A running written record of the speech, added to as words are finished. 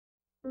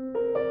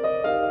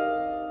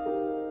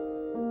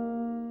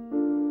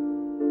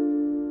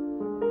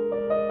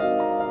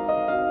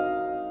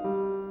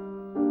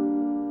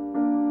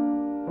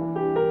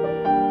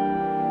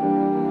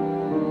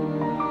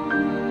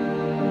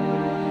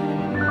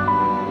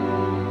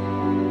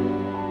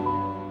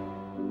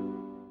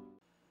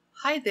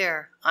Hi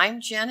there, I'm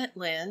Janet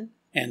Lynn.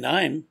 And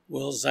I'm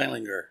Will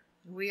Zeilinger.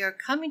 We are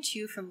coming to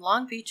you from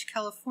Long Beach,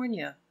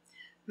 California.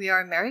 We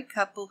are a married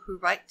couple who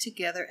write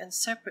together and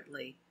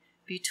separately.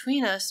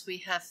 Between us, we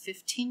have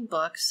 15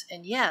 books,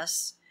 and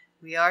yes,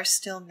 we are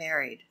still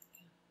married.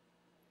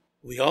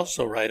 We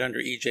also write under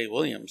E.J.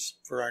 Williams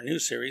for our new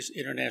series,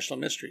 International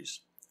Mysteries.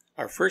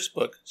 Our first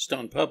book,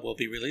 Stone Pub, will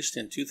be released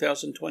in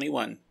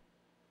 2021.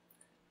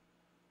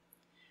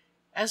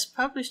 As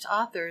published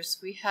authors,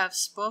 we have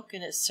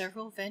spoken at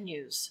several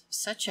venues,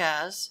 such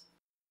as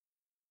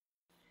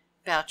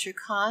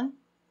VoucherCon,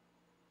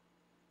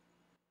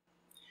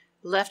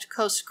 Left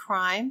Coast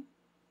Crime,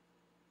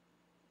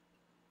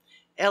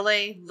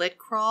 LA Lit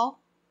Crawl,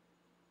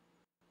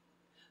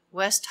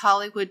 West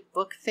Hollywood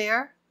Book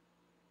Fair,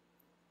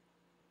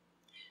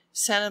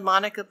 Santa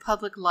Monica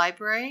Public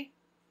Library,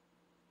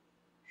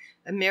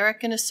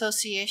 American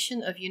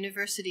Association of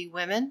University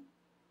Women,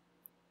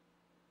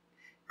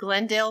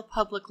 Glendale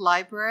Public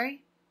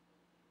Library.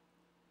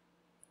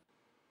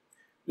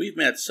 We've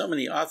met so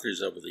many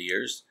authors over the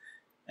years,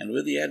 and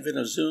with the advent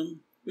of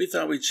Zoom, we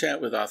thought we'd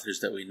chat with authors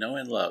that we know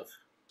and love.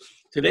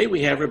 Today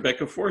we have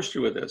Rebecca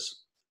Forster with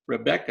us.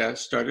 Rebecca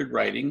started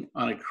writing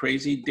on a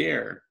crazy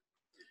dare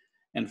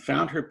and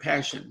found her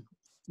passion.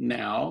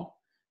 Now,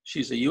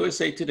 she's a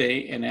USA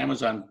Today and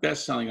Amazon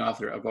best-selling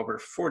author of over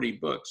 40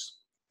 books.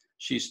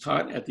 She's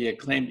taught at the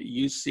acclaimed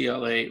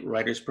UCLA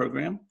Writers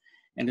Program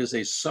and is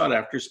a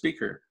sought-after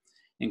speaker,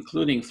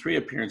 including 3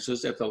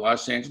 appearances at the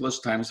Los Angeles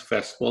Times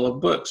Festival of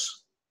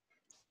Books.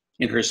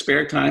 In her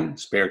spare time,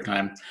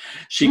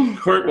 she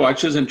court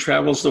watches and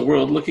travels the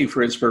world looking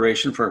for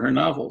inspiration for her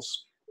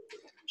novels.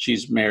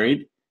 She's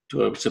married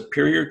to a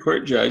Superior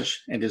Court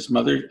judge and is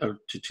mother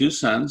to 2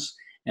 sons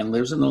and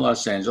lives in the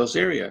Los Angeles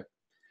area.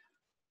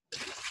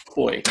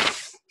 Boy,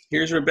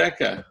 here's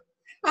Rebecca.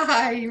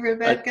 Hi,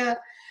 Rebecca.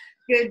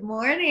 Good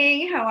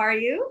morning. How are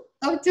you?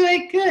 I'm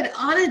doing good.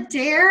 On a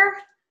dare?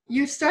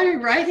 You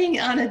started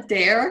writing on a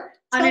dare?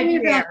 Tell me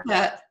about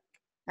that.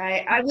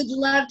 I would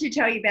love to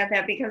tell you about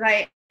that because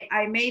I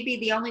may be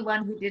the only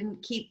one who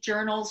didn't keep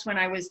journals when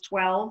I was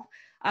 12.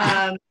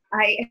 I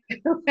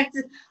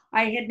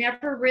had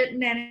never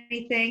written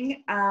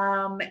anything,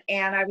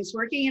 and I was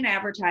working in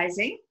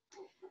advertising.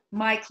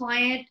 My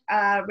client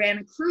ran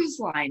a cruise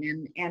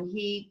line, and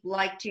he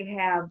liked to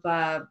have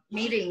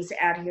meetings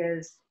at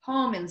his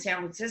home in San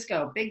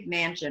Francisco, big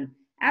mansion,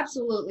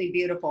 absolutely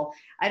beautiful.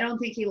 I don't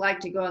think he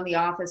liked to go in the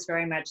office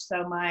very much,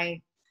 so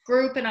my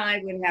group and I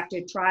would have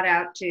to trot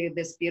out to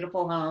this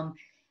beautiful home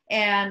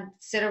and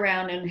sit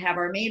around and have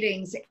our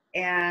meetings.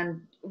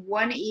 And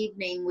one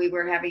evening we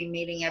were having a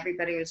meeting,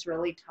 everybody was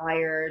really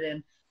tired,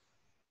 and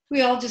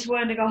we all just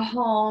wanted to go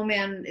home,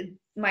 and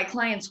my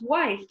client's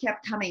wife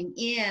kept coming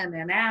in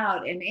and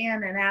out and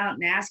in and out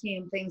and asking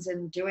him things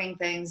and doing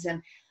things.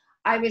 And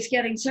I was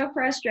getting so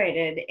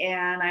frustrated,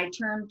 and I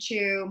turned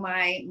to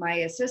my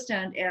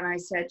assistant and I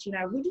said, you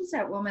know, who does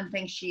that woman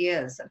think she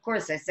is? Of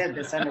course, I said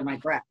this under my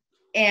breath.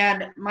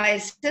 And my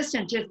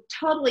assistant just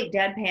totally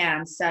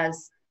deadpan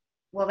says,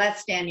 well,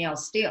 that's Danielle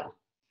Steele.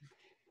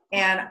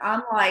 And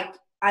I'm like,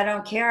 I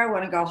don't care. I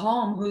want to go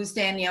home. Who's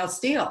Danielle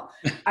Steele?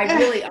 I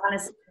really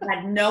honestly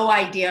had no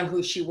idea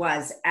who she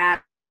was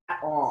at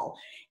all.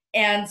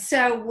 And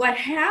so what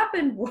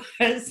happened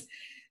was,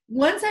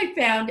 once I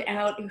found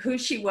out who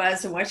she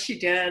was and what she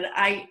did,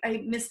 I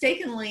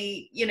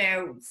mistakenly,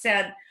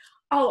 said,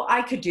 oh,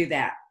 I could do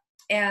that.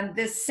 And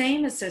this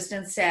same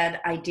assistant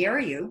said, I dare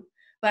you.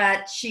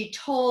 But she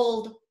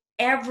told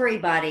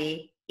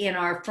everybody in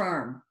our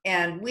firm,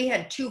 and we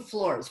had 2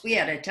 floors. We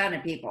had a ton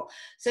of people.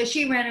 So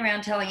she ran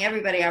around telling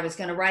everybody I was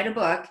going to write a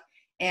book,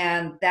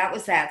 and that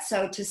was that.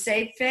 So to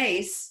save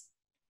face,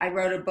 I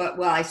wrote a book.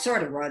 Well, I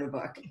sort of wrote a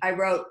book. I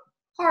wrote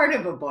part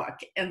of a book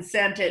and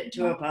sent it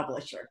to a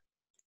publisher.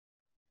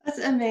 That's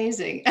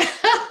amazing.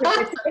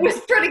 It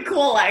was pretty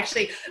cool,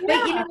 actually.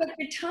 Yeah. But at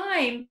the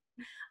time,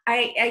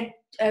 I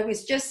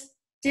was just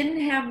didn't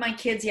have my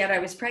kids yet. I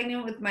was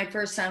pregnant with my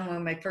first son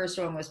when my first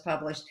one was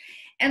published,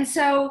 and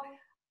so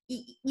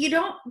you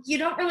don't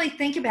really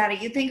think about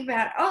it. You think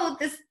about, oh,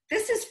 this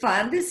is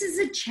fun. This is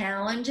a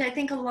challenge. I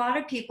think a lot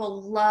of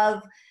people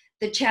love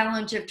the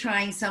challenge of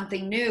trying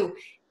something new,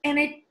 and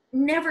it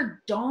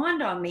never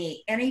dawned on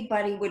me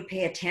anybody would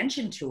pay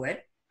attention to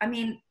it. I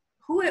mean,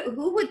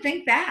 who would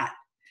think that?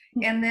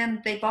 And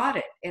then they bought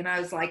it, and I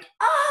was like,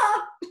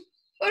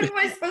 what am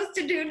I supposed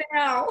to do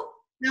now?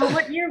 Now,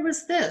 what year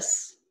was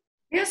this?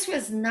 This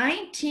was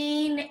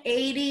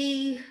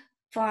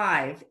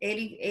 1985,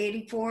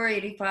 84,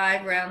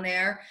 85, around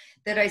there,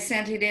 that I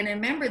sent it in. And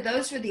remember,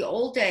 those were the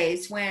old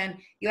days when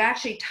you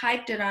actually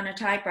typed it on a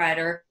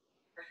typewriter.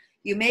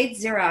 You made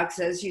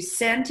Xeroxes, you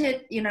sent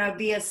it,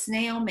 via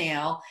snail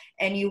mail,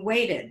 and you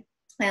waited.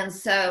 And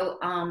so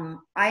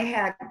I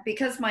had,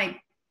 because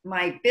my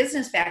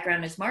business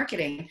background is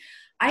marketing,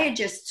 I had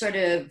just sort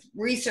of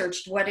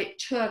researched what it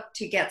took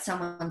to get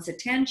someone's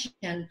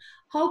attention,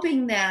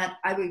 hoping that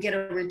I would get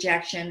a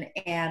rejection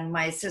and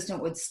my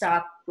assistant would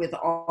stop with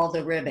all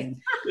the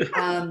ribbing.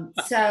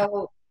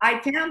 So I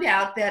found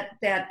out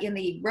that in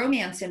the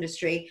romance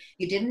industry,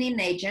 you didn't need an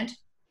agent.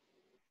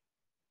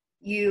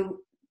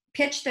 You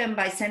pitched them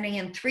by sending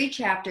in 3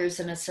 chapters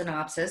and a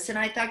synopsis. And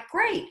I thought,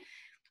 great,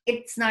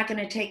 it's not going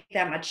to take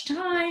that much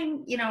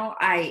time. You know,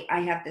 I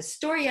have this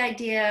story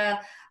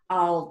idea.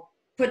 I'll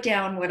put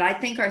down what I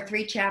think are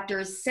 3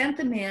 chapters, sent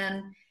them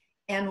in.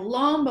 And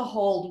lo and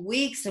behold,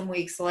 weeks and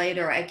weeks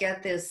later, I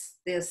get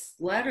this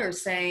letter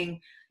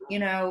saying, you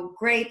know,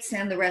 great,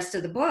 send the rest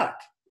of the book.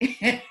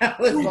 And I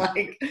was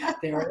like,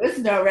 there is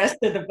no rest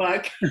of the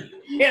book.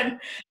 And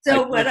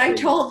so what I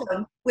told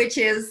them, which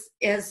is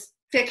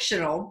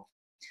fictional,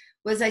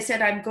 was I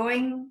said, I'm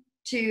going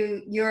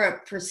to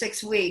Europe for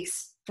 6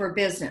 weeks for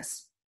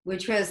business,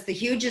 which was the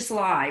hugest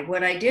lie.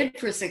 What I did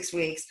for 6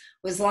 weeks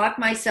was lock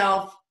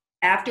myself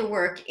after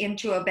work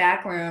into a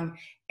back room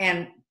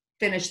and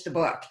finish the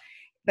book.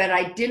 But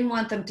I didn't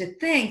want them to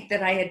think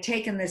that I had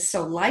taken this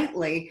so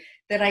lightly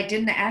that I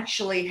didn't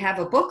actually have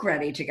a book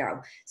ready to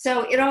go.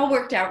 So it all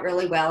worked out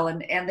really well,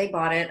 and they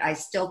bought it. I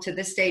still to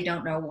this day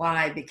don't know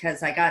why,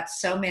 because I got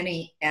so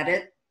many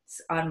edits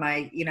on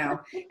my, you know,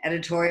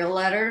 editorial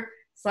letter.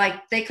 It's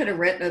like they could have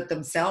written it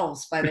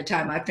themselves by the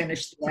time I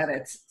finished the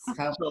edits.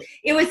 So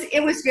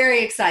it was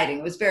very exciting.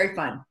 It was very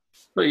fun.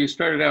 So you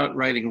started out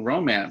writing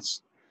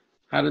romance.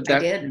 How did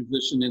that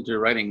transition into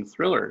writing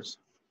thrillers?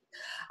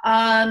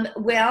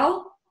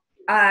 Well,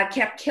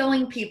 kept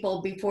killing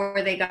people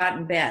before they got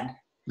in bed,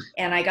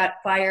 and I got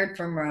fired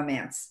from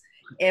romance.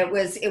 It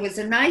was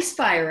a nice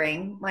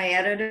firing. My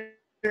editor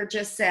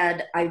just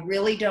said, I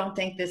really don't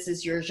think this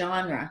is your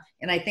genre.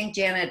 And I think,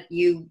 Janet,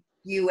 you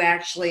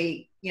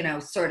actually, you know,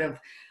 sort of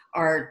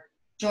are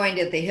joined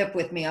at the hip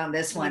with me on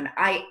this one.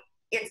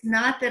 It's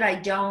not that I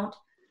don't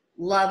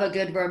love a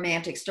good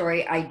romantic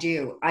story. I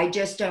do. I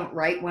just don't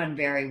write one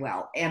very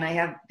well. And I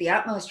have the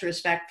utmost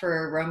respect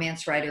for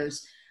romance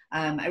writers.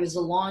 I was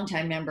a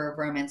longtime member of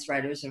Romance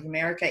Writers of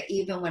America,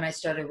 even when I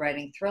started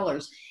writing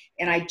thrillers.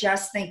 And I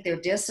just think their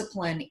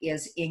discipline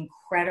is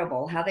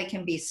incredible. How they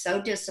can be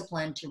so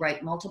disciplined to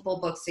write multiple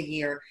books a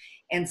year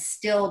and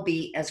still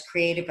be as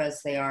creative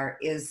as they are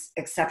is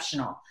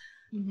exceptional.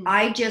 Mm-hmm.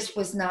 I just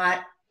was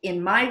not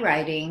in my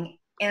writing,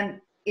 and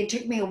it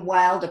took me a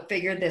while to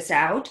figure this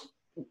out.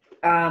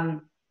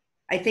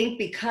 I think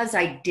because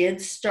I did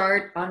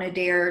start on a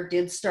dare,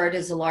 did start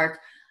as a lark,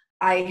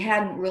 I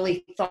hadn't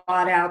really thought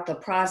out the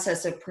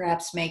process of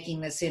perhaps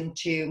making this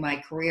into my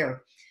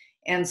career.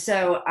 And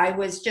so I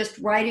was just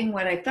writing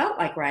what I felt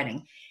like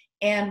writing.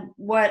 And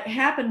what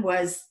happened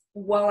was,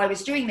 while I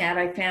was doing that,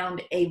 I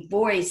found a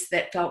voice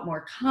that felt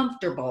more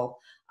comfortable,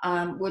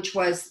 which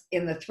was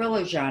in the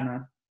thriller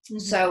genre. Mm-hmm.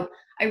 So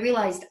I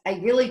realized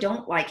I really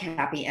don't like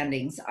happy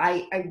endings.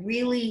 I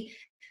really,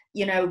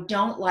 you know,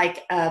 don't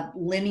like a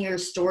linear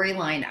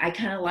storyline. I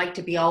kind of like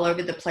to be all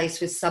over the place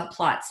with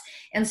subplots.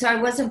 And so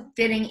I wasn't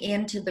fitting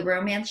into the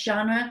romance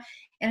genre.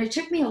 And it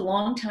took me a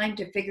long time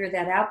to figure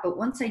that out. But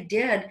once I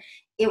did,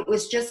 it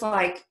was just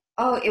like,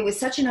 oh, it was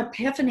such an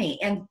epiphany.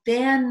 And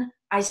then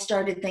I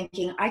started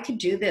thinking I could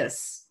do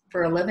this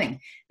for a living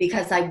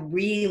because I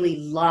really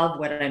love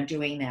what I'm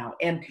doing now.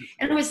 And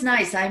it was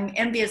nice. I'm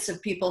envious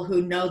of people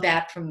who know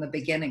that from the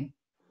beginning.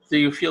 Do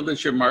you feel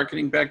that your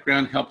marketing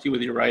background helped you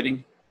with your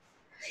writing?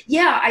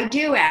 Yeah, I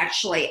do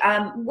actually.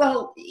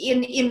 Well,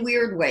 in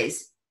weird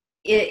ways.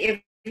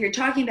 If you're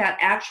talking about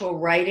actual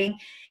writing,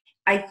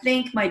 I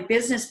think my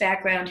business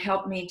background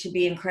helped me to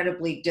be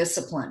incredibly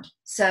disciplined.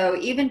 So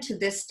even to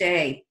this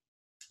day,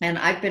 and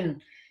I've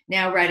been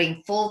now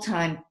writing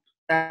full-time,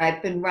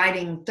 I've been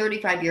writing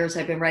 35 years,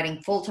 I've been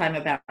writing full-time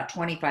about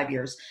 25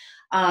 years.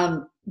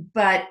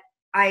 But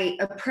I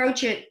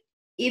approach it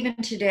even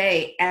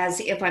today as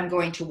if I'm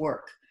going to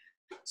work.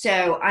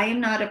 So I am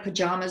not a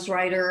pajamas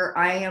writer.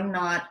 I am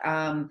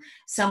not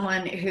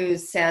someone who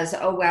says,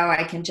 oh, wow,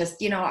 I can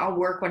just, you know, I'll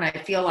work when I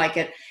feel like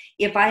it.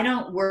 If I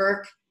don't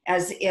work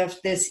as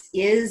if this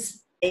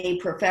is a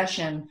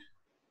profession,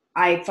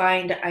 I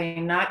find I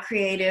am not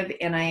creative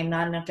and I am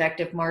not an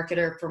effective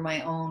marketer for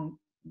my own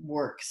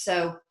work.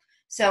 So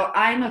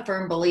I'm a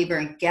firm believer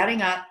in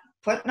getting up,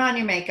 putting on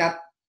your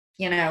makeup,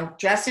 you know,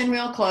 dress in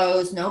real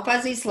clothes, no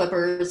fuzzy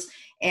slippers.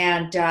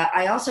 And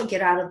I also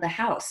get out of the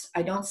house.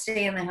 I don't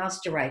stay in the house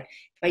to write.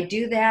 If I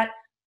do that,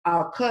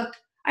 I'll cook.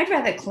 I'd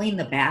rather clean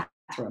the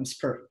bathrooms,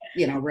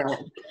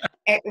 really,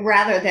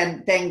 rather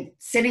than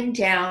sitting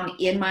down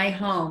in my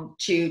home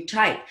to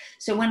type.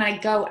 So when I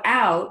go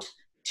out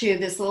to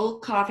this little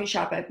coffee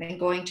shop I've been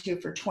going to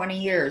for 20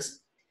 years,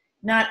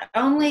 not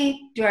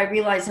only do I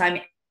realize I'm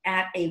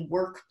at a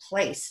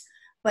workplace,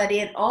 but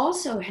it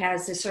also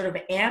has this sort of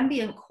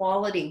ambient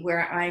quality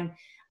where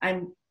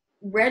I'm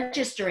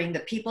registering the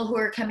people who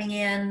are coming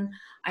in.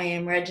 I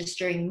am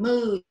registering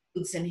moods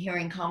and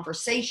hearing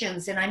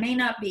conversations, and I may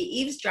not be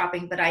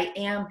eavesdropping, but I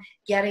am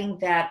getting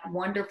that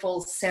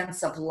wonderful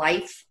sense of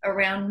life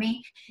around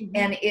me. Mm-hmm.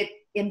 And it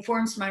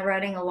informs my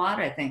writing a lot,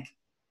 I think.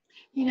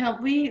 You know,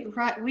 we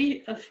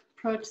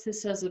approach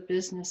this as a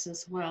business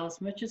as well,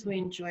 as much as we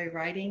enjoy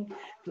writing,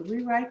 but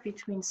we write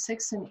between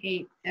 6 and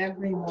 8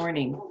 every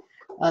morning.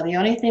 The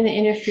only thing that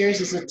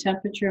interferes is a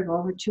temperature of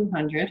over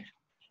 200.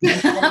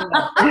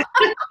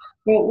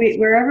 But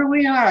wherever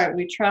we are,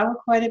 we travel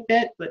quite a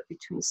bit, but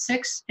between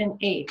 6 and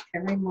 8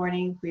 every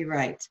morning we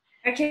write.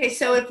 Okay,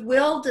 so if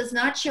Will does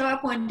not show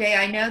up one day,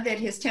 I know that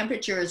his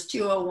temperature is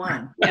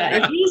 201. Yeah,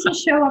 if he doesn't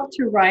show up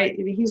to write,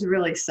 he's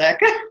really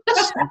sick.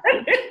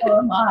 So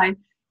am I.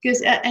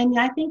 And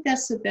I think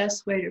that's the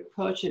best way to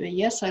approach it. And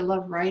yes, I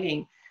love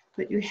writing,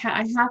 but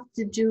I have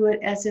to do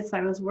it as if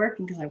I was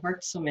working because I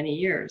worked so many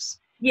years.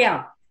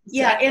 Yeah,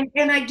 yeah,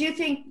 and I do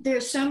think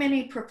there's so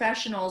many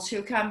professionals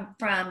who come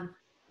from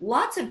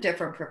lots of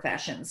different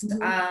professions,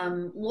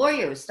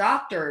 lawyers,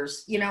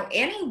 doctors,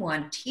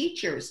 anyone,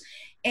 teachers.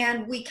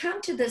 And we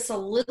come to this a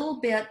little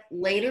bit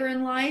later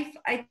in life,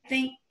 I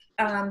think.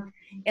 And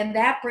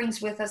that brings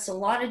with us a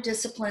lot of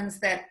disciplines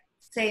that,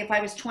 say, if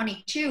I was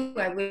 22,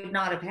 I would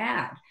not have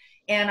had.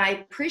 And I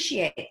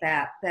appreciate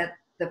that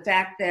the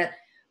fact that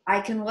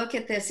I can look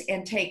at this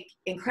and take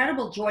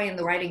incredible joy in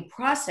the writing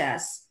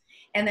process,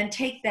 and then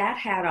take that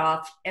hat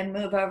off and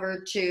move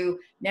over to,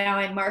 now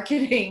I'm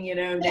marketing,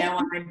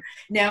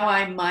 now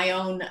I'm my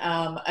own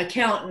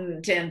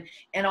accountant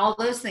and all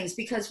those things,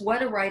 because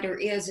what a writer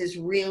is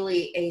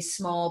really a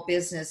small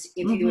business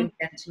if you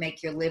intend to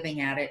make your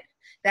living at it.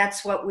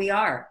 That's what we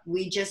are.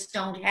 We just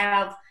don't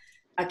have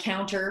a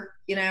counter,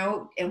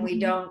 and we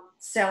don't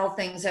sell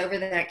things over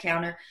that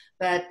counter,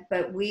 but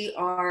we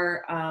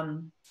are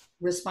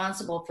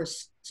responsible for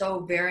so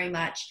very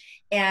much.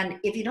 And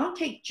if you don't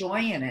take joy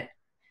in it,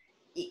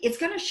 it's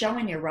going to show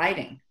in your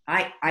writing,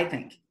 I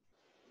think.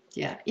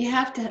 Yeah, you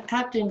have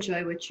to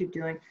enjoy what you're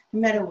doing,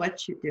 no matter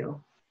what you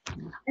do.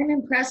 I'm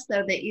impressed,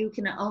 though, that you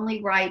can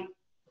only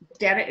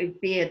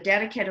be a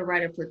dedicated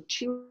writer for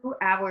 2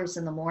 hours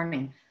in the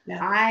morning. Yeah.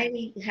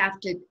 I have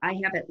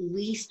at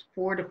least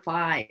 4 to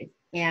 5,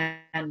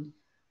 and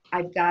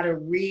I've got to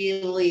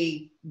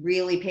really,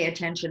 really pay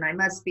attention. I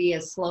must be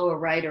as slow a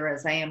writer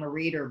as I am a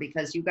reader,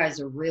 because you guys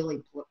are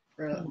really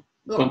well,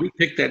 we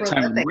picked that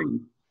time of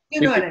morning. You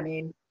know what I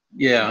mean?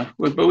 Yeah,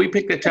 but we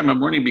picked that time of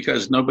morning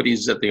because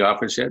nobody's at the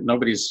office yet.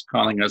 Nobody's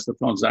calling us. The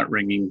phone's not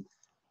ringing.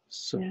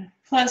 So. Yeah.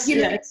 Plus,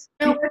 it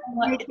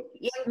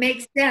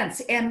makes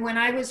sense. And when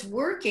I was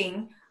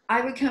working,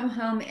 I would come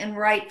home and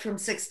write from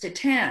 6 to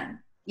 10.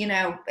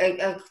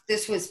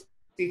 This was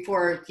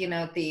before,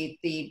 the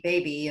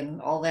baby and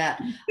all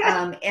that.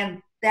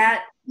 And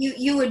that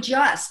you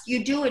adjust,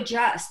 you do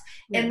adjust.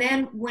 Yeah. And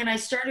then when I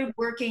started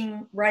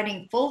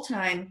writing full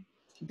time,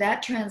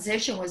 that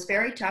transition was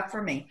very tough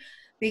for me,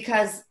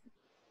 because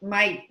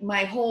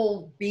my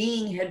whole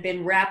being had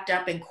been wrapped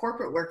up in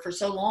corporate work for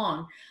so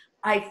long.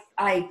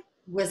 I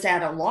was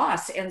at a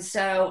loss. And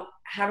so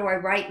how do I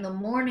write in the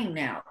morning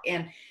now?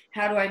 And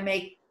how do I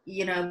make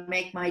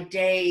my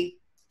day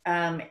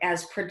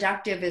as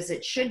productive as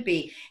it should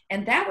be?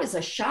 And that was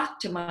a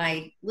shock to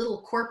my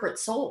little corporate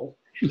soul.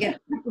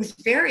 It was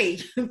very,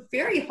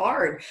 very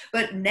hard.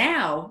 But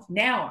now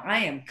I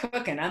am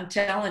cooking. I'm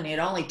telling you, it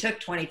only took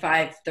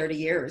 25, 30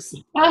 years.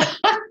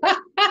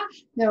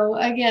 No,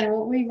 again,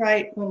 what we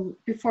write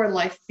before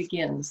life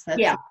begins.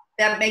 Yeah,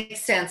 that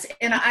makes sense.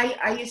 And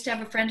I used to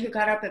have a friend who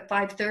got up at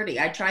 5:30.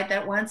 I tried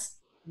that once,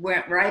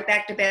 went right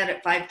back to bed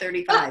at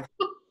 5:35.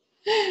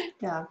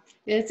 Yeah,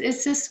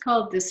 it's just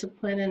called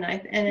discipline, and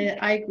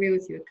I agree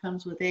with you. It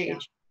comes with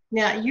age.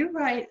 Yeah. Now, you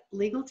write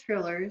legal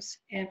thrillers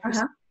and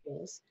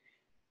procedurals,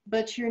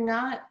 but you're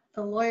not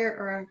a lawyer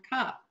or a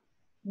cop.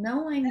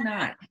 No, I'm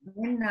not.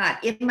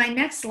 In my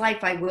next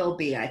life, I will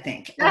be, I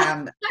think.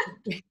 But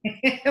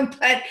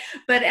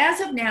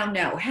as of now,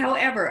 no.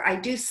 However, I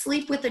do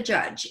sleep with a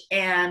judge,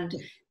 and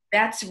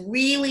that's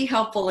really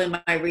helpful in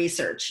my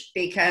research,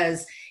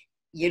 because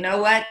you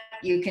know what?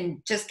 You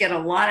can just get a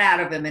lot out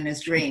of him in his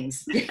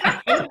dreams.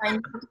 I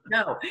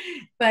know.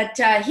 But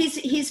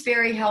he's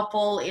very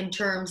helpful in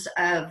terms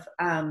of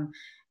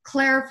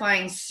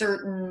clarifying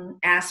certain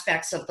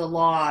aspects of the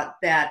law,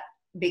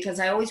 because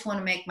I always want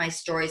to make my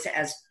stories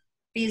as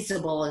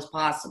feasible as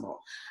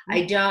possible.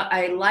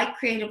 I like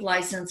creative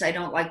license. I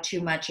don't like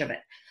too much of it.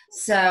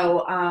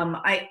 So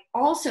I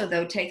also,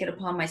 though, take it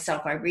upon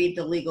myself. I read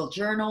the legal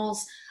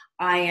journals.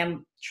 I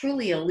am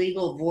truly a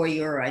legal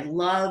voyeur. I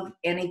love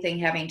anything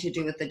having to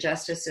do with the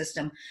justice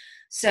system.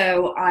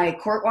 So I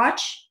court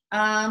watch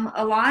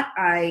a lot.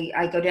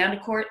 I go down to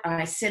court.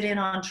 I sit in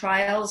on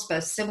trials,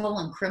 both civil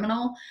and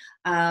criminal.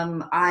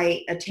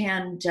 I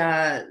attend,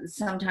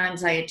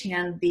 sometimes I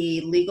attend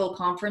the legal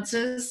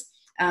conferences.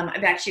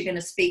 I've actually been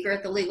a speaker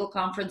at the legal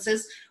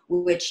conferences,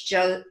 which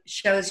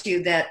shows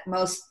you that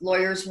most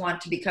lawyers want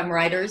to become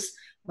writers.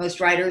 Most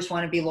writers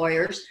want to be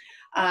lawyers.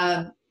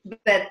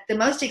 But the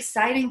most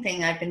exciting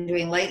thing I've been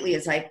doing lately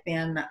is I've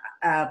been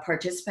a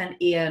participant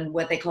in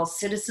what they call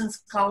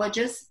citizens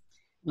colleges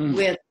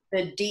with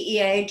the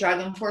DEA, Drug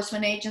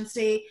Enforcement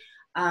Agency,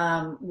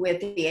 with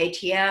the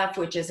ATF,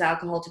 which is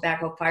alcohol,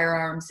 tobacco,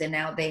 firearms, and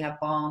now they have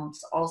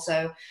bombs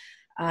also.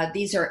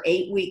 These are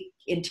 8-week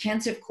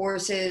intensive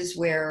courses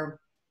where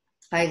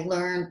I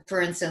learned, for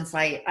instance,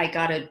 I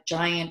got a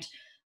giant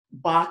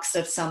box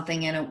of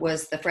something, and it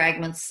was the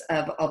fragments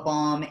of a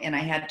bomb, and I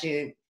had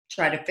to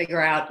try to figure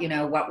out,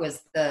 what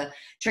was the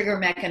trigger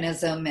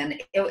mechanism.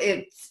 And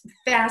it's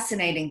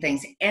fascinating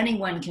things.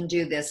 Anyone can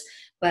do this,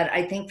 but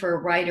I think for a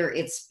writer,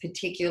 it's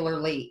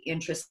particularly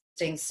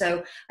interesting.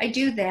 So I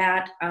do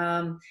that.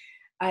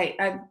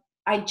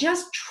 I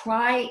just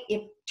try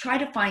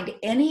to find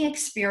any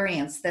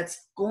experience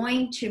that's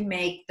going to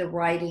make the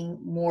writing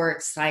more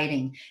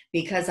exciting,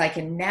 because I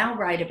can now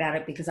write about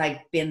it because I've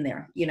been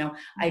there.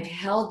 I've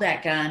held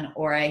that gun,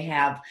 or I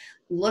have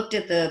looked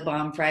at the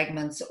bomb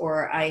fragments,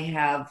 or I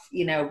have,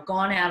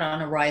 gone out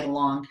on a ride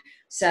along.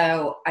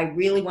 So I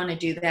really want to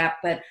do that.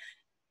 But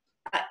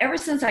ever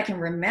since I can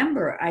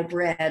remember, I've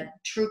read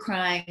true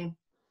crime,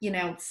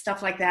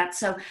 stuff like that.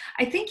 So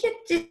I think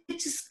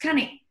it's just kind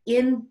of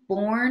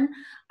inborn.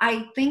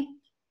 I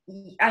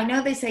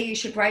know they say you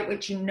should write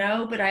what you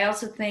know, but I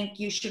also think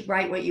you should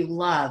write what you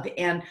love.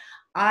 And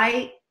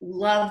I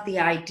love the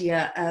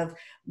idea of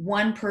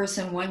one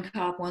person, one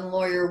cop, one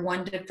lawyer,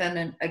 one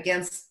defendant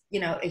against,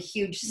 a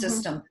huge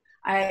system.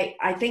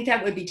 I think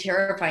that would be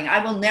terrifying.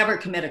 I will never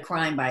commit a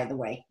crime, by the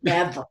way,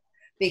 never,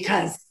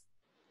 because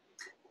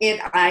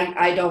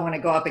I don't want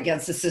to go up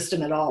against the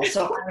system at all.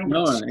 So I'm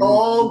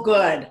so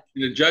good.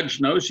 The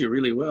judge knows you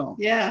really well.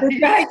 Yeah.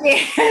 That's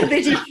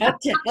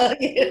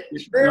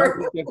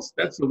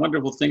the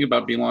wonderful thing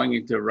about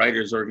belonging to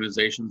writers'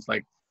 organizations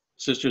like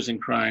Sisters in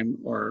Crime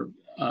or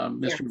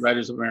Mystery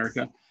Writers of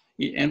America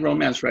and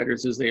romance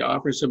writers, is they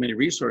offer so many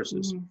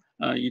resources.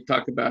 You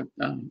talk about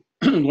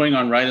going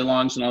on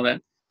ride-alongs and all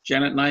that.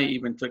 Janet and I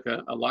even took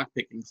a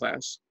lockpicking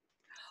class.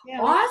 Yeah,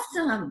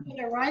 awesome. We're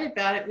going to write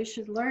about it. We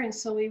should learn.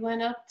 So we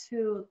went up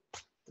to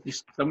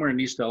somewhere in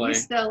East LA.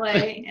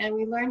 And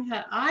we learned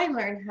I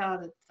learned how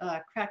to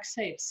crack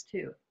safes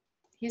too.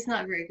 He's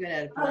not very good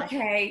at it.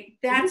 Okay,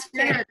 that's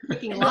good. Of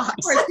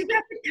course, you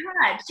got the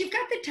touch. You've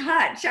got the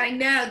touch. I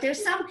know.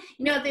 There's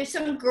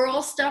some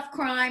girl stuff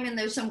crime and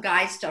there's some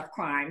guy stuff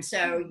crime.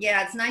 So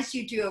yeah, it's nice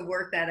you two have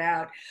worked that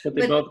out. But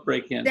they both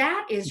break in.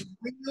 That is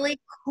really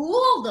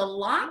cool. The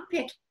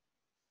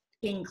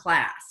lockpicking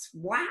class.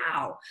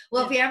 Wow.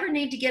 Well, if you ever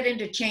need to get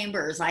into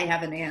chambers, I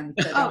have an in.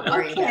 So don't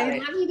worry about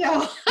it. Let me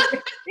know.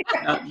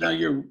 Now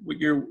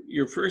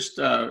your first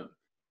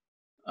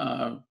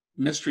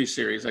mystery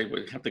series, I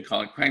would have to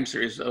call it crime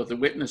series, of the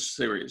Witness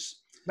series.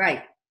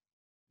 Right.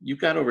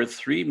 You've got over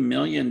 3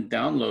 million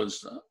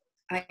downloads.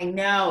 I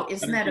know.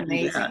 Isn't that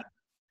amazing?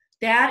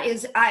 That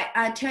is,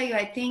 I tell you,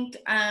 I think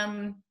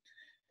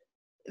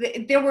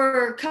there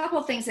were a couple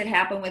of things that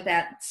happened with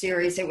that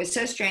series. It was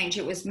so strange.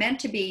 It was meant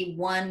to be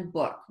one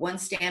book, one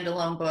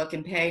standalone book,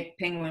 and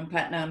Penguin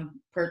Putnam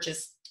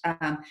purchased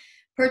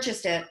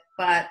it,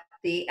 but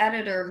the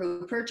editor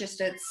who purchased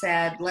it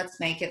said,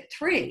 let's make it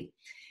 3.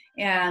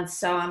 And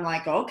so I'm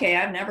like, okay,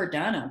 I've never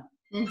done a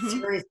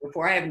series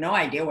before. I have no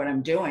idea what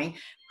I'm doing.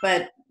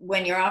 But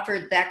when you're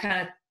offered that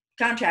kind of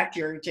contract,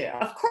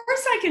 of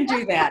course I can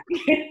do that.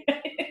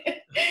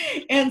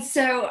 And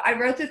so I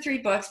wrote the 3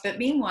 books. But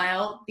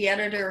meanwhile, the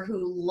editor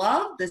who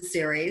loved the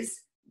series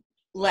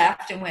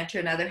left and went to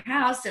another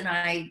house. And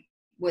I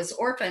was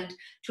orphaned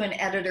to an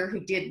editor who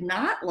did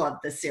not love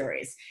the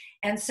series.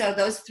 And so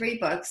those 3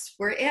 books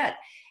were it.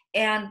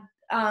 And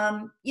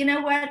you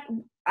know what?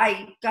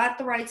 I got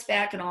the rights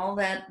back and all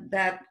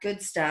that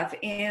good stuff.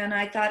 And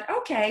I thought,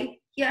 okay,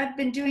 yeah, I've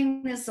been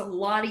doing this a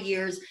lot of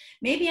years.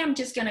 Maybe I'm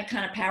just going to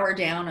kind of power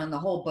down on the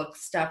whole book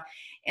stuff.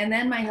 And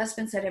then my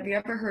husband said, have you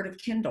ever heard of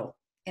Kindle?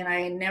 And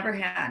I never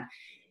had.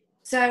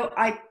 So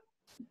I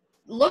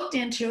looked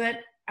into it.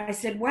 I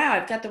said, wow,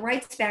 I've got the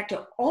rights back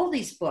to all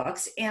these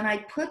books. And I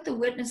put the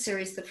Witness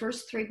series, the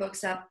first 3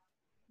 books up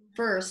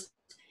first.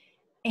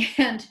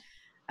 And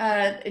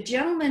a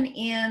gentleman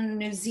in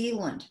New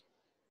Zealand,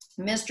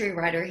 mystery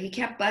writer, he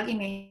kept bugging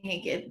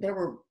me. There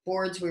were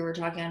boards we were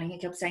talking on, and he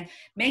kept saying,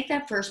 make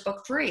that first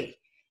book free.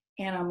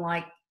 And I'm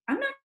like, I'm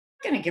not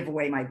going to give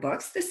away my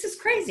books. This is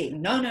crazy.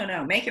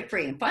 No, make it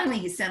free. And finally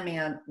he sent me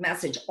a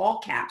message, all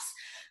caps,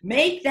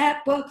 make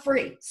that book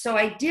free. So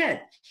I did.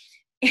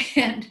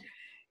 And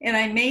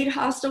I made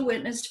Hostile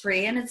Witness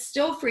free, and it's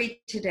still free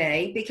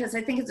today because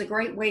I think it's a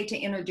great way to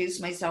introduce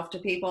myself to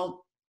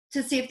people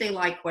to see if they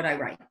like what I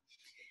write.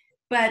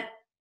 But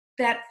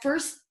that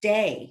first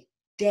day,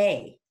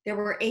 there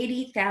were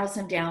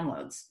 80,000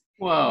 downloads.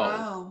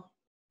 Wow.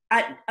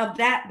 Of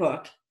that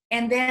book.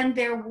 And then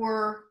there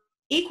were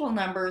equal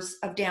numbers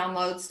of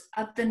downloads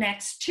of the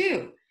next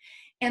 2.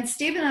 And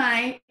Steve and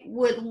I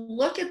would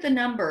look at the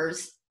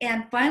numbers,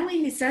 and finally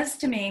he says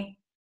to me,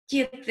 do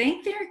you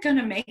think they're going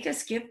to make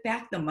us give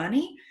back the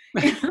money?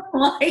 And I'm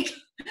like,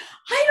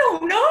 I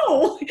don't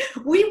know.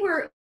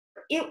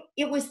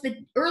 It was the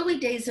early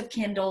days of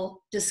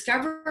Kindle.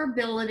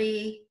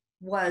 Discoverability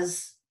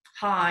was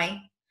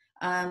high,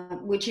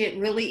 which it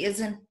really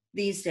isn't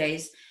these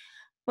days.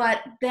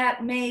 But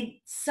that made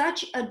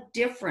such a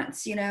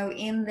difference,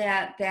 in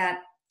that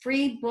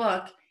free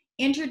book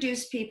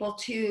introduced people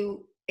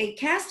to a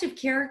cast of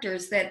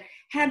characters that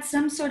had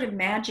some sort of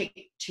magic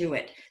to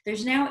it.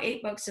 There's now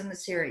 8 books in the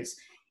series.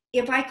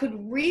 If I could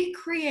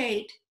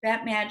recreate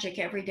that magic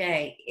every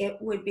day, it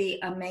would be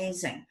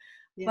amazing.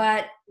 Yeah.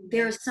 But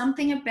there's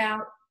something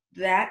about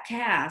that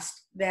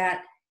cast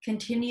that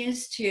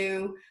continues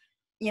to,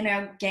 you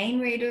know, gain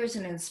readers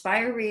and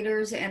inspire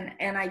readers. And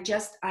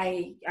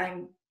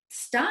I'm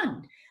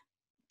stunned,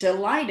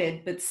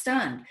 delighted, but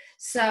stunned.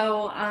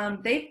 So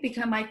they've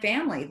become my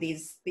family,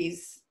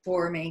 these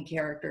four main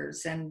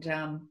characters. And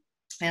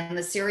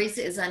the series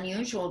is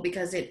unusual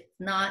because it's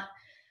not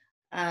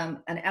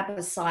an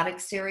episodic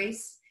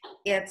series.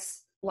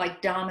 It's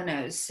like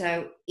dominoes.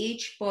 So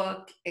each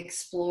book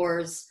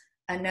explores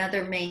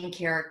another main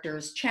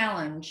character's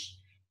challenge,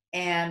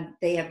 and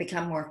they have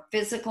become more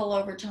physical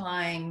over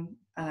time.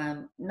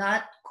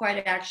 Not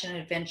quite action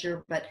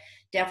adventure, but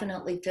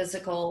definitely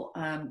physical,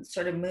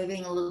 sort of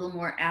moving a little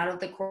more out of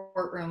the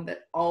courtroom,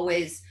 but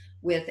always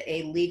with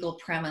a legal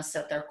premise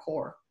at their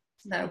core.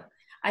 So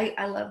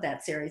I love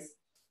that series.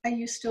 Are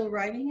you still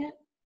writing it?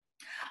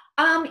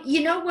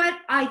 You know what?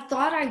 I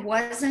thought I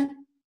wasn't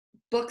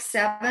book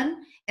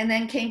 7, and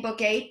then came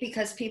book 8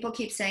 because people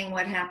keep saying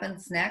what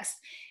happens next.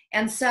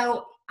 And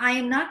so I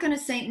am not going to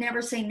say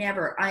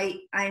never.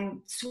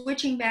 I'm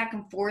switching back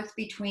and forth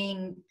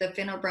between the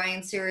Finn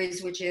O'Brien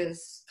series, which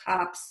is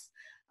Cops,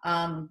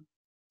 and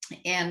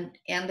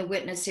the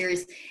Witness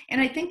series. And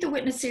I think the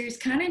Witness series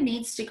kind of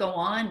needs to go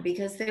on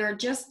because there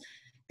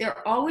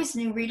are always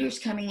new readers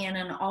coming in,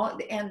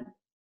 and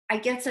I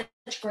get such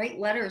great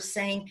letters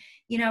saying,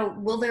 you know,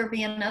 will there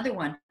be another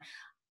one?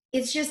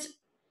 It's just,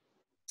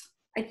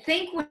 I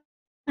think when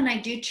I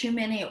do too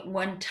many at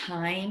one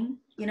time,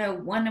 you know,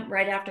 one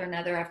right after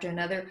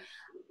another,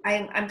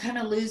 I'm kind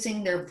of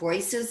losing their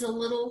voices a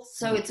little.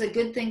 So it's a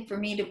good thing for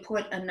me to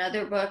put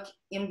another book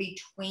in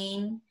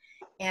between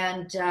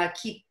and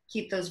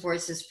keep those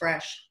voices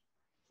fresh.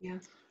 Yeah.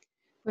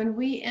 When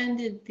we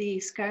ended the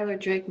Skylar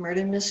Drake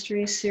Murder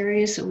Mystery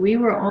series, we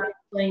were only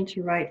planning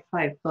to write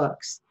 4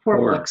 books.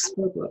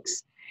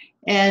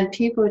 And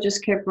people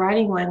just kept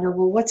writing one.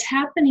 Well, what's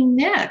happening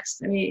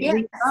next? I mean, yes.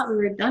 We thought we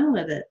were done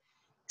with it.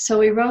 So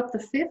we wrote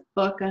the 5th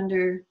book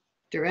under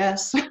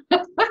duress.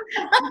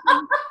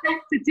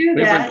 to do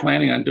we that. were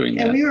planning on doing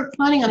that. And we were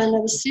planning on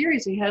another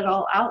series. We had it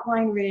all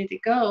outlined, ready to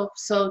go.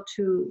 So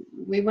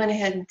we went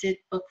ahead and did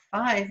book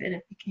 5, and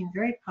it became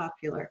very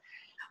popular.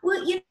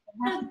 Well, you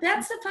know,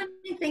 that's the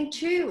funny thing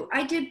too.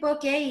 I did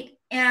book 8,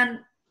 and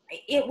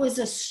it was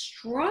a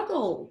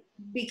struggle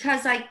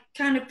because I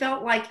kind of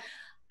felt like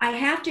I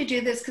have to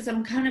do this because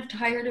I'm kind of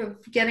tired of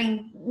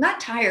getting, not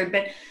tired,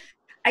 but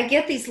I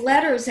get these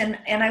letters, and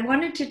I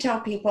wanted to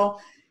tell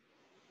people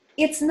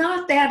it's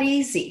not that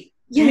easy.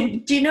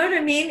 Do you know what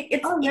I mean?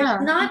 It's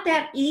not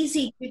that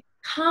easy to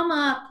come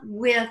up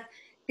with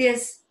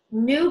this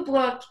new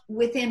book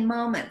within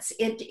moments.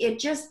 It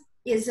just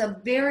is a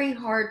very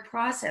hard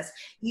process.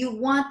 You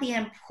want the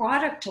end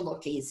product to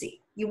look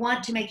easy. You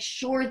want to make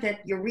sure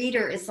that your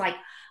reader is like,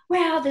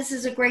 wow, this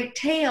is a great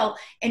tale.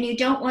 And you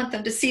don't want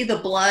them to see the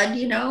blood,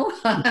 you know,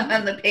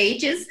 on the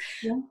pages.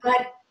 Yeah.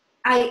 But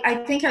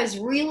I think I was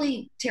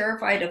really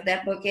terrified of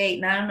that book 8.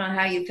 And I don't know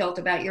how you felt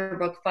about your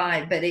book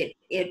 5, but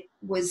it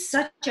was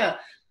such a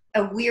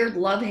weird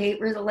love-hate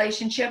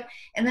relationship.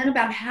 And then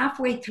about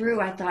halfway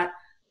through, I thought,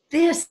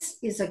 this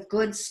is a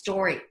good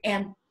story.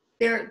 And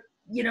there,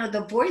 you know,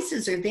 the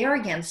voices are there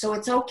again. So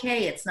it's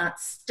okay. It's not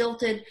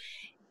stilted.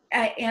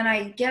 And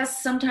I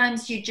guess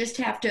sometimes you just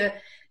have to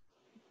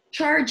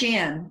charge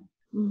in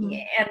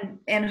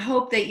and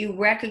hope that you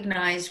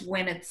recognize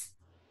when it's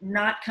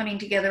not coming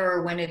together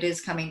or when it is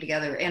coming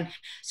together. And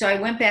so I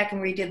went back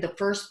and redid the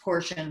first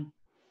portion,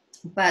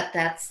 but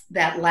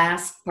that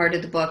last part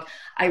of the book,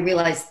 I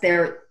realized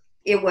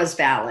it was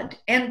valid.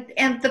 And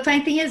the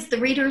funny thing is, the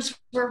readers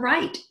were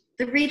right.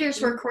 The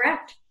readers were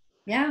correct.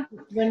 Yeah.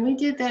 When we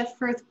did that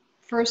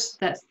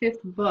that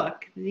 5th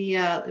book,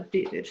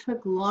 it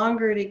took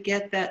longer to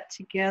get that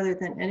together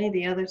than any of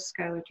the other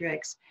Skylar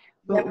Drakes.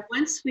 But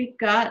once we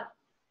got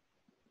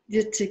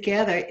it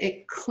together,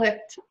 it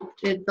clicked.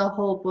 The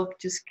whole book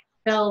just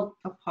fell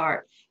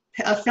apart,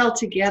 fell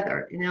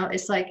together. You know,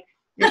 it's like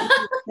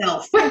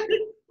itself.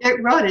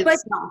 It wrote itself.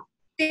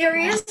 But there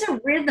is a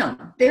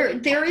rhythm.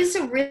 There is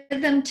a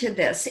rhythm to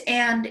this,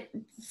 and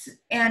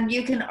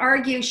you can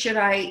argue, should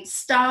I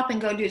stop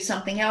and go do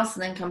something else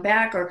and then come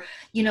back, or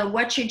you know,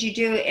 what should you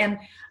do? And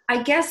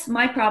I guess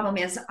my problem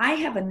is I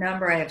have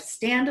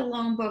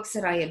standalone books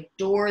that I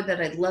adore that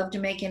I'd love to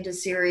make into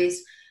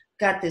series.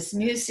 Got this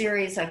new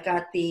series. I've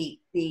got the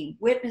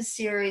Witness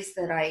series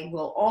that I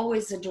will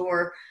always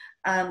adore.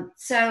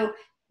 So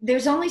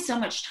there's only so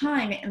much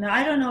time, and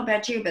I don't know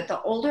about you, but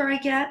the older I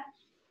get,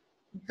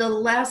 the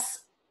less.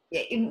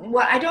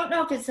 Well, I don't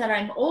know if it's that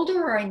I'm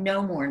older or I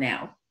know more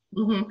now.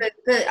 But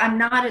I'm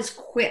not as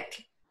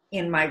quick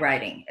in my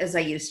writing as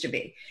I used to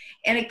be.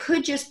 And it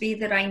could just be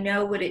that I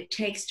know what it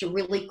takes to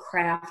really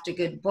craft a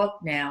good book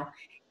now,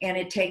 and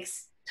it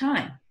takes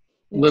time.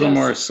 A little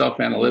more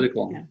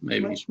self-analytical,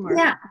 maybe. Much more.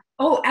 Yeah.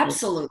 Oh,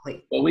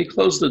 absolutely. Well, we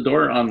closed the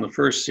door on the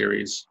first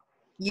series.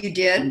 You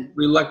did?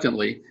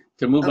 Reluctantly,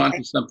 to move on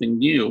to something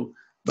new.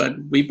 But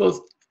we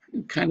both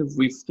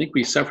we think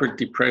we suffered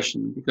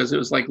depression because it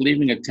was like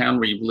leaving a town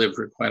where you've lived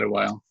for quite a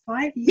while.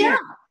 5 years. Yeah.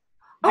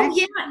 Oh,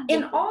 yeah.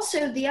 And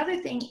also the other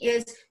thing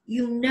is,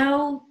 you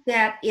know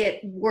that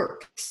it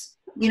works.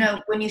 You know,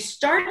 when you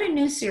start a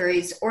new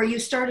series or you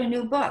start a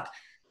new book,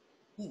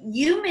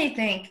 you may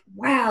think,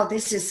 wow,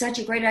 this is such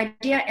a great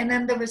idea. And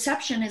then the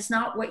reception is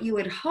not what you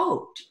had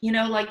hoped. You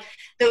know, like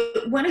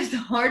one of the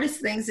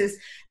hardest things is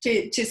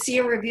to see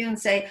a review and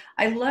say,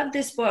 I love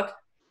this book,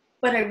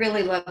 but I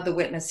really love the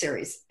Witness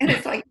series. And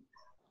it's like,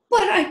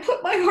 but I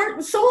put my heart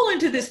and soul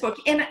into this book.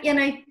 And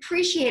I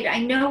appreciate it.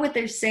 I know what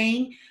they're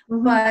saying,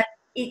 but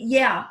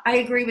yeah, I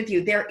agree with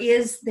you. There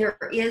is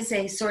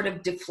a sort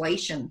of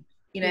deflation,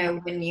 you know,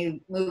 when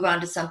you move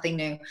on to something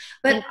new.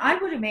 But I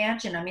would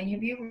imagine, I mean,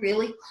 have you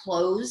really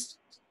closed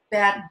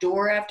that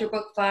door after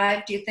book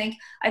 5? Do you think?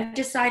 I've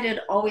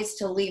decided always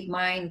to leave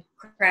mine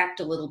cracked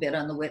a little bit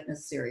on the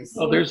Witness series.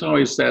 Oh, there's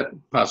always that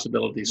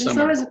possibility There's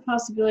somewhere. always a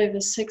possibility of a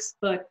 6th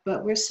book,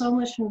 but we're so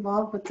much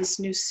involved with this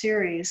new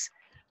series.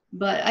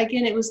 But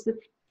again, it was the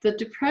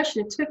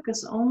depression. It took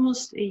us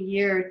almost a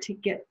year to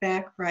get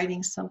back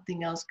writing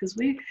something else, because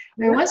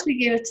once we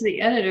gave it to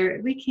the editor,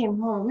 we came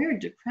home, we were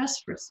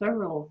depressed for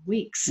several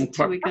weeks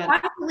until we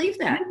got I believe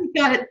that. We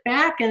got it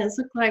back, and it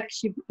looked like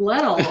she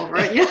bled all over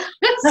it. Yeah.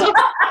 So,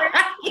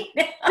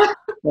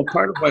 Well,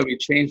 part of why we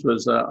changed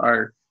was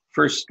our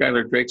first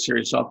Skylar Drake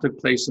series all took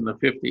place in the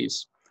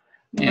 50s.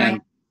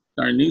 And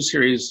our new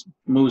series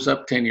moves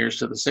up 10 years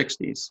to the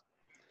 60s.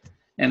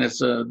 And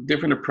it's a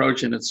different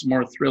approach, and it's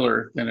more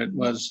thriller than it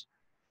was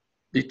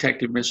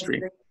detective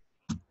mystery.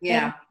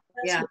 Yeah.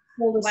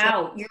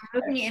 Wow, you're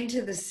moving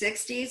into the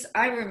 60s?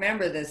 I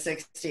remember the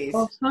 60s.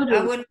 Oh, so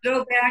I wouldn't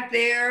go back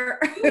there.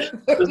 This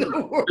is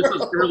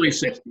early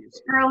 60s.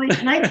 Early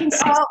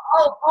 1960s.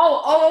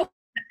 Oh.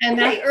 And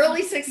okay, that,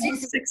 early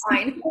 60s is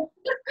fine.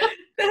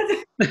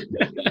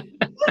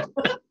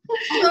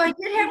 So I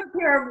did have a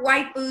pair of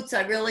white boots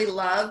I really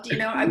loved. You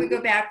know, I would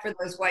go back for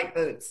those white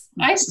boots.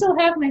 I still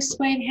have my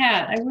suede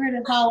hat. I wear it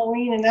at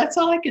Halloween, and that's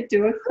all I could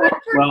do it for.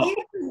 Well,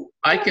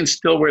 I can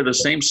still wear the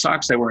same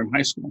socks I wore in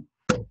high school.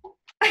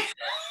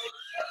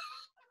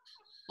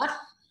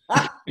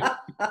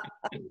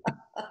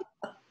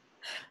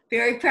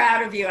 Very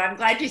proud of you. I'm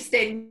glad you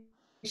stayed in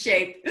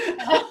shape.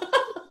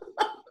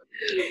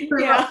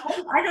 Yeah,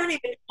 I don't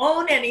even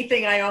own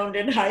anything I owned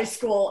in high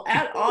school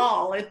at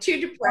all. It's too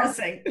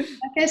depressing.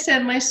 Like I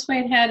said, my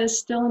suede hat is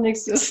still in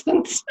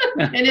existence.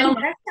 And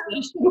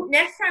Well,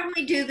 next time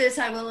we do this,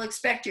 I will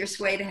expect your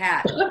suede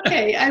hat.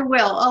 Okay, I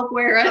will. I'll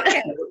wear it.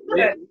 Okay.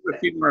 We have a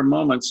few more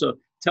moments. So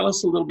tell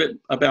us a little bit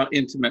about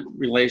intimate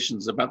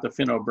relations, about the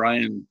Finn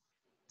O'Brien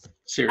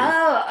series.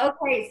 Oh,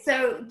 okay.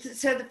 So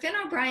the Finn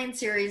O'Brien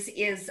series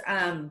is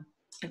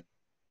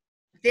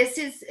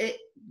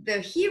the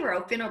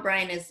hero. Finn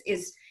O'Brien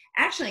is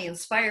actually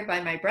inspired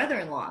by my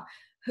brother-in-law,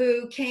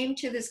 who came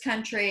to this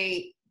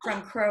country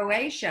from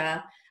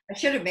Croatia. I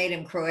should have made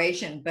him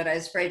Croatian, but I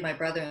was afraid my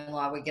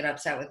brother-in-law would get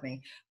upset with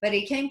me. But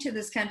he came to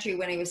this country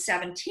when he was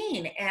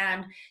 17,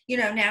 and you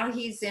know, now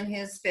he's in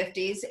his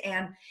 50s.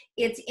 And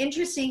it's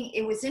interesting.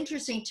 It was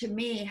interesting to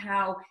me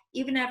how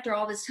even after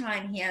all this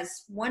time, he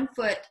has one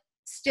foot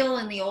still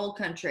in the old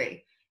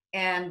country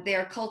and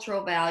their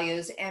cultural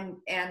values, and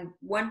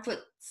one foot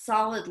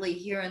solidly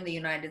here in the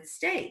United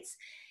States.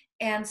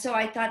 And so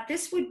I thought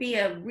this would be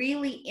a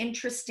really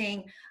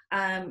interesting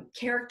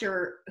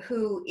character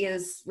who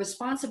is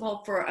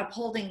responsible for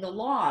upholding the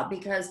law,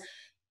 because,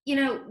 you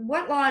know,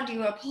 what law do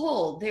you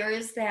uphold? There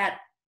is that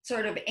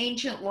sort of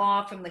ancient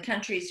law from the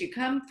countries you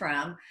come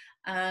from,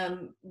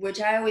 which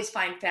I always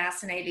find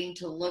fascinating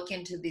to look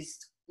into these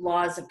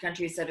laws of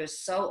countries that are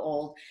so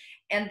old.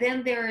 And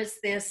then there is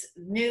this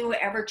new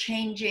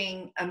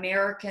ever-changing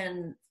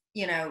American,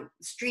 you know,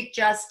 street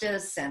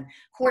justice and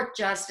court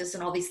justice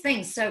and all these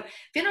things. So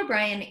Finn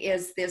O'Brien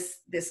is this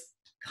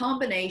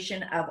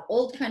combination of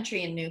old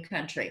country and new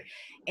country.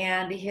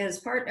 And his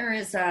partner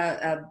is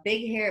a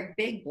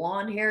big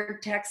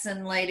blonde-haired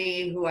Texan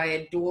lady who I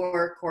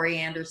adore, Corey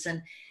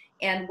Anderson.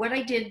 And what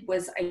I did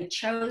was I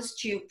chose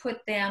to put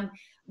them,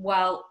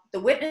 while the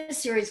Witness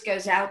series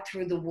goes out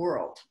through the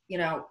world, you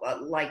know,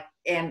 like,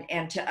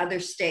 and to other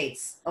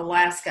states,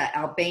 Alaska,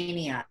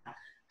 Albania,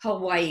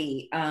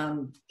 Hawaii,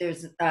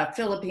 there's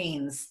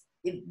Philippines.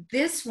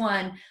 This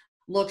one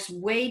looks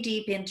way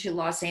deep into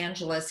Los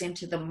Angeles,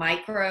 into the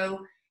micro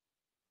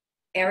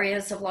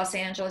areas of Los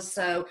Angeles.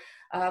 So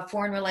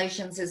foreign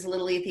relations is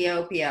Little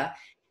Ethiopia.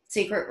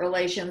 Secret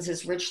relations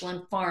is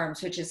Richland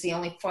Farms, which is the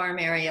only farm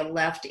area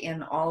left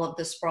in all of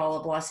the sprawl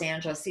of Los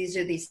Angeles. These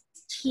are these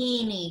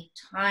teeny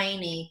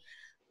tiny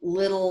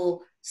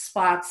little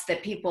spots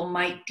that people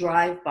might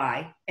drive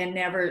by and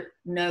never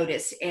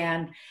notice.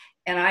 And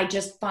I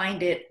just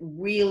find it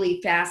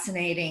really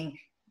fascinating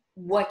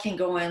what can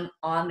go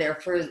on there.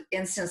 For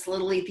instance,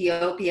 Little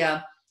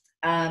Ethiopia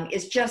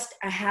is just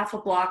a half a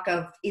block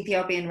of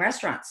Ethiopian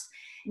restaurants.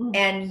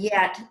 And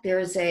yet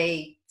there's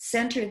a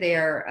center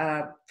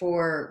there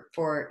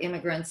for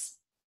immigrants,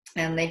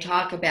 and they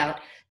talk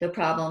about the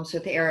problems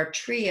with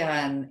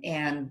Eritrea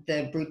and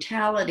the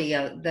brutality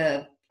of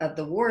of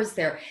the wars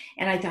there.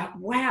 And I thought,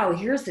 wow,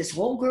 here's this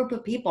whole group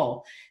of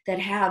people that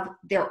have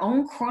their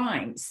own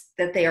crimes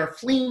that they are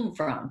fleeing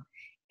from.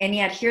 And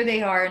yet here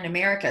they are in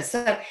America.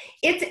 So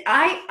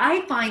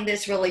I find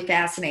this really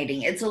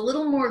fascinating. It's a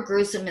little more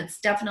gruesome. It's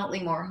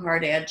definitely more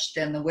hard-edged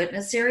than the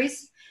Witness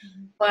series.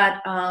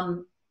 But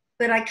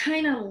I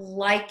kind of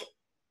like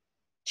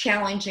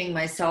challenging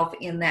myself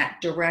in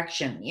that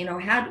direction. You know,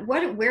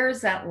 where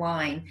is that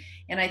line?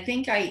 And I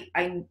think I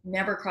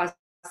never crossed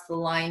the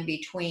line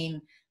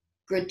between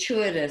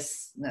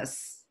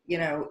gratuitousness, you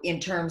know, in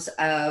terms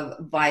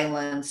of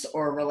violence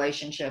or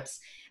relationships.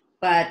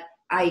 But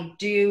I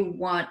do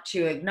want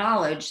to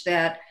acknowledge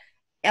that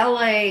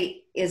LA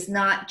is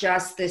not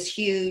just this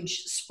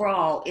huge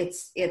sprawl.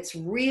 It's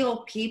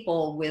real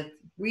people with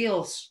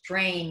real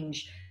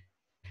strange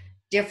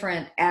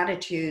different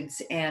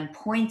attitudes and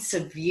points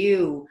of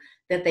view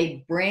that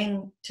they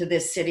bring to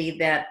this city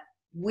that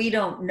we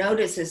don't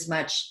notice as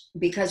much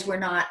because we're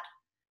not,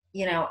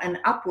 you know, an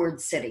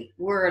upward city.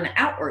 We're an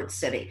outward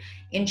city.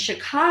 In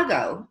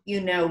Chicago,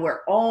 you know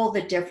where all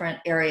the different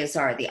areas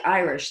are, the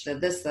Irish, the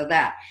this, the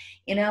that.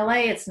 In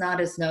LA, it's not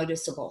as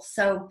noticeable.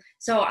 So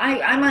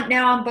I'm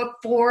now on book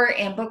 4,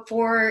 and book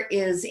 4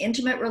 is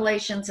Intimate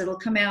Relations. It'll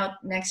come out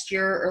next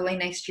year, early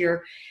next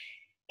year.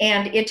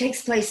 And it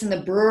takes place in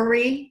the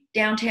Brewery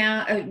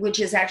downtown, which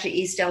is actually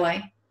East LA.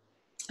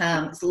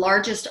 It's the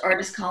largest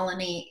artist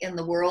colony in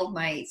the world.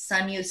 My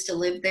son used to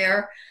live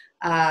there.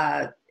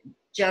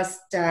 It's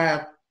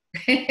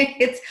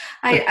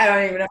I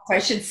don't even know if I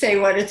should say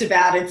what it's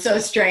about. It's so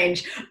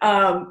strange.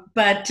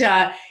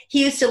 But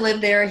he used to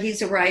live there.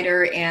 He's a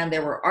writer, and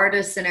there were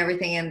artists and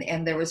everything.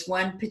 And there was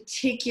one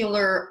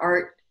particular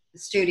art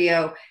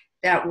studio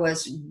that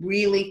was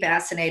really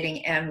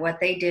fascinating. And what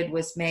they did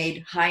was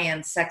made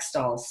high-end sex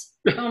dolls.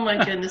 Oh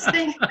my goodness.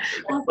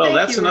 Well,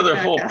 that's another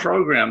whole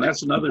program.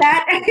 That's another.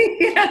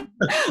 Yeah.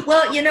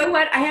 Well, you know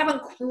what? I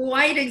haven't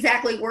quite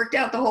exactly worked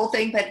out the whole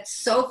thing, but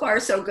so far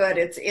so good.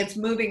 It's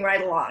moving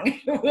right along.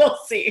 We'll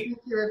see. Thank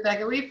you,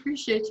 Rebecca. We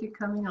appreciate you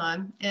coming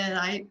on,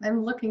 and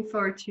I'm looking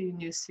forward to your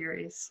new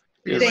series.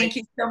 Yes. Thank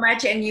you so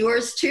much, and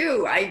yours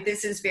too.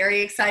 This is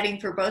very exciting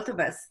for both of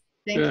us.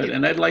 Thank you.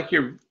 And I'd like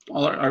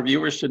all our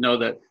viewers to know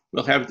that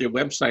we'll have your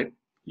website,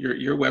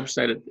 your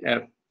website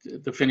at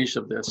the finish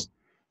of this.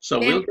 So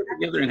we'll get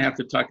together and have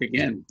to talk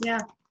again.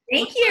 Yeah.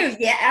 Thank you.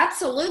 Yeah,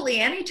 absolutely.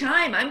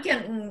 Anytime. I'm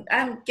getting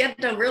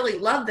to really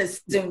love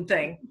this Zoom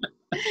thing.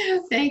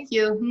 Thank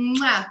you.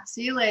 Mwah.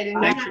 See you later.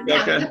 Thanks,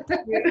 Rebecca.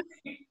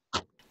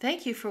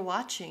 Thank you for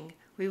watching.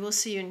 We will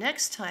see you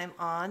next time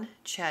on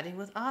Chatting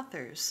with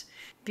Authors.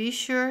 Be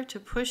sure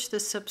to push the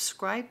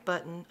subscribe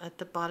button at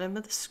the bottom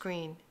of the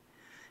screen.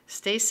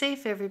 Stay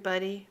safe,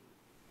 everybody.